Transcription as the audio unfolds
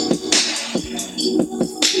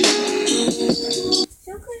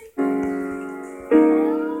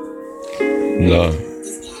Lord.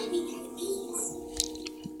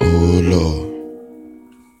 Oh Lord.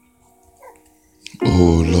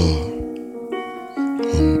 Oh Lord.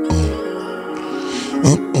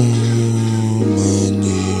 I'm on my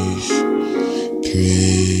knees.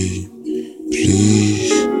 Pray,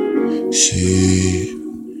 please save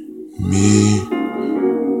me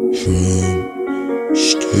from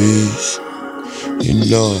streets. And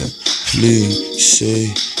Lord, please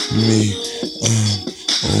save me. I'm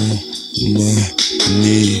on my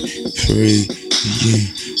knee, praying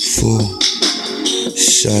for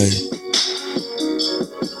sight.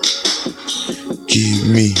 Give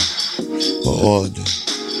me an order,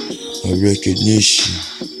 a recognition.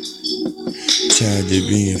 Tired of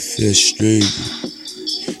being frustrated.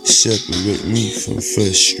 Separate me from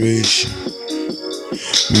frustration.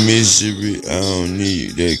 Misery, I don't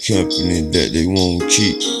need that company that they won't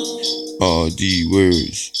keep. All these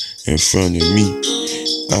words in front of me,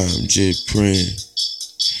 I'm just praying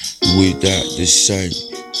without the sight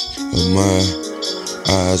of my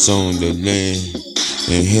eyes on the land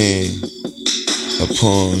and hand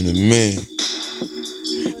upon the man.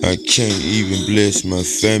 I can't even bless my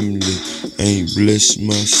family, ain't bless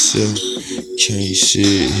myself, can't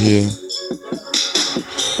sit here.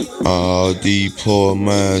 All these poor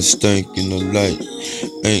minds thinking alike,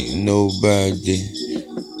 ain't nobody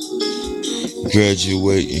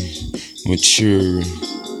graduating, maturing,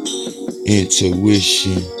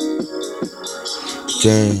 intuition.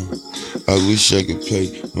 Damn, I wish I could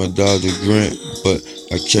pay my daughter grant, but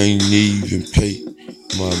I can't even pay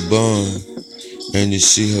my bond. And to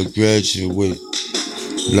see her graduate,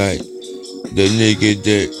 like the nigga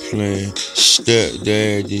that playing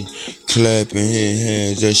stepdaddy, clapping his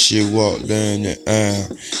hands, that shit walk down the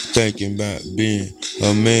aisle, thinking about being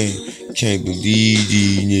a man. Can't believe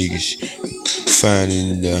these niggas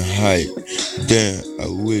finding the hype. Damn, I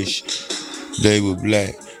wish they were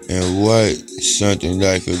black and white, something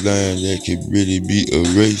like a line that could really be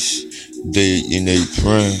erased. They in their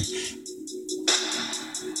prime.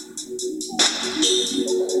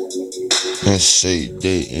 I say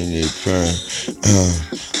they in their prime.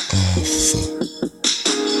 For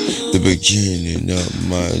the beginning of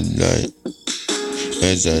my life,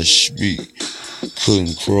 as I speak,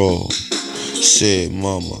 couldn't crawl. Said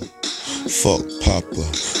mama, fuck papa,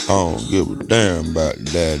 I don't give a damn about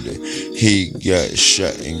daddy. He got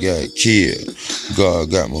shot and got killed. God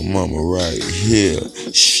got my mama right here.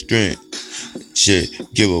 Strength,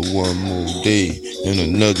 just give her one more day and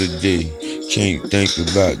another day. Can't think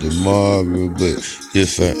about tomorrow, but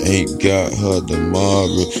if I ain't got her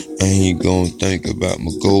tomorrow, I ain't gonna think about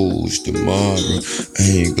my goals tomorrow. I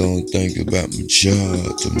ain't gonna think about my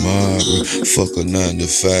job tomorrow. Fuck a 9 to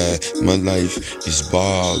 5, my life is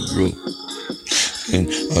borrowed. And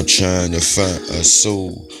I'm trying to find a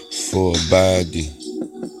soul for a body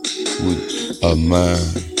with a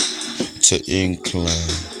mind to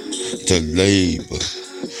incline, to labor.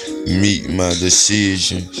 Meet my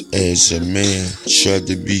decisions as a man, try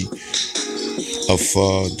to be a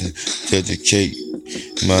father, dedicate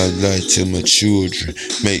my life to my children,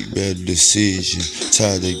 make better decisions,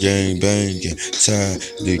 tired of gang banging, tired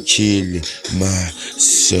of killing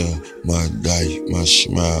myself, my life, my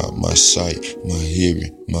smile, my sight, my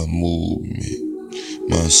hearing, my movement,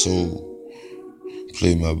 my soul,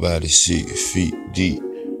 play my body 6 feet deep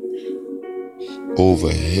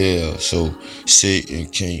over hell so Satan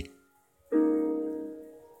can't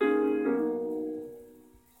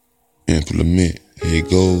implement a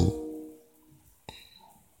goal.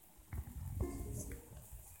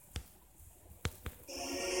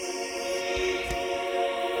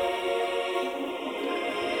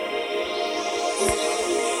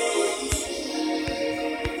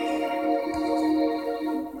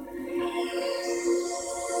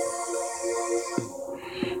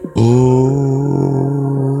 Oh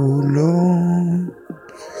Lord,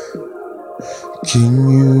 can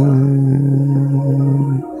you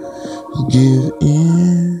give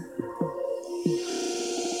in?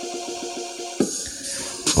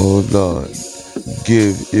 Oh Lord,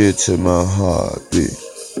 give ear to my heartbeat.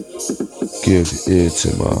 Give ear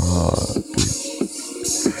to my heartbeat.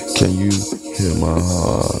 Can you hear my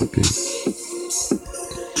heartbeat?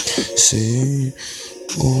 Say,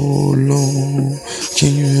 oh Lord,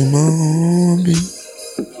 can you hear my heartbeat?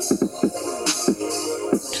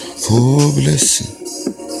 For blessing,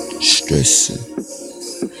 stressing,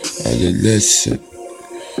 adolescent.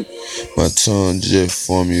 My tongue just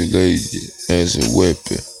formulated as a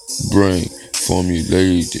weapon. Brain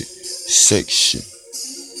formulated section.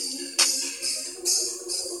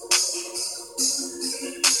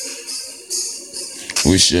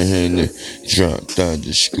 Wish I hadn't dropped out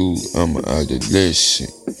of school. I'm an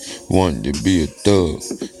adolescent. Wanted to be a thug,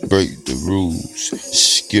 break the rules.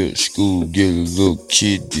 Skip school, get a little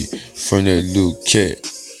kitty from that little cat.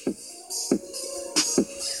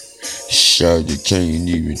 Shawty can't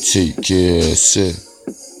even take care of herself.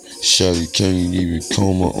 Shawty can't even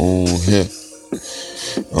comb her own hair.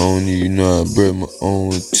 I don't even know how to brush my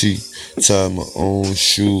own teeth, tie my own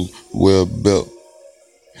shoe, wear a belt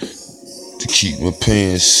to keep my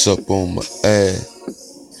pants up on my ass.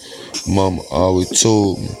 Mama always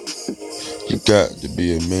told me, you got to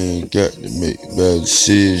be a man, got to make bad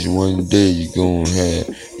decisions. One day you gon' have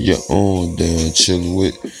your own damn chillin'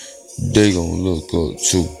 with. They gon' look up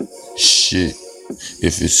too. Shit,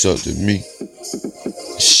 if it's up to me.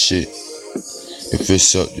 Shit, if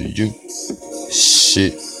it's up to you.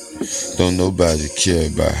 Shit, don't nobody care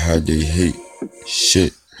about how they hate.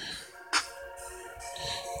 Shit,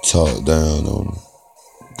 talk down on them.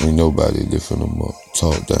 Ain't nobody lifting them up.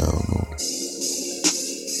 Talk down on them.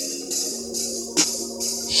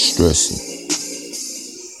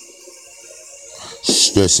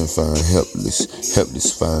 Stressing find helpless.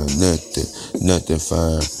 Helpless find nothing. Nothing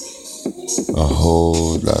find a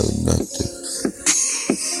whole lot of nothing.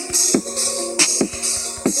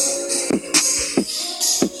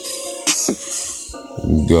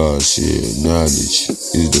 God said knowledge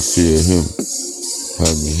is to fear him.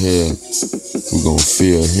 How the hell we gon'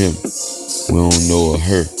 fear him? We don't know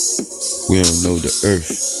her. We don't know the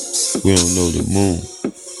earth. We don't know the moon.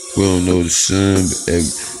 We don't know the sun, but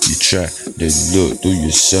you try to look through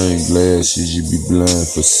your sunglasses, you be blind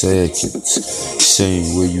for seconds.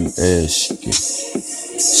 Same way you asking,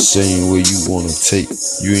 same way you wanna take.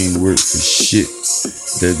 You ain't work for shit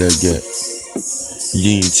that I got.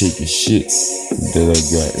 You ain't taking shit that I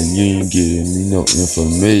got, and you ain't giving me no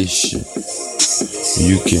information.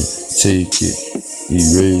 You can take it,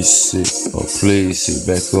 erase it, or place it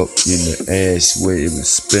back up in the ass where it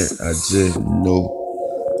was spent. I just know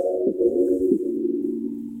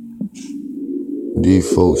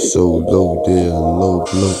these folks so low, they're low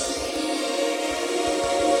blow.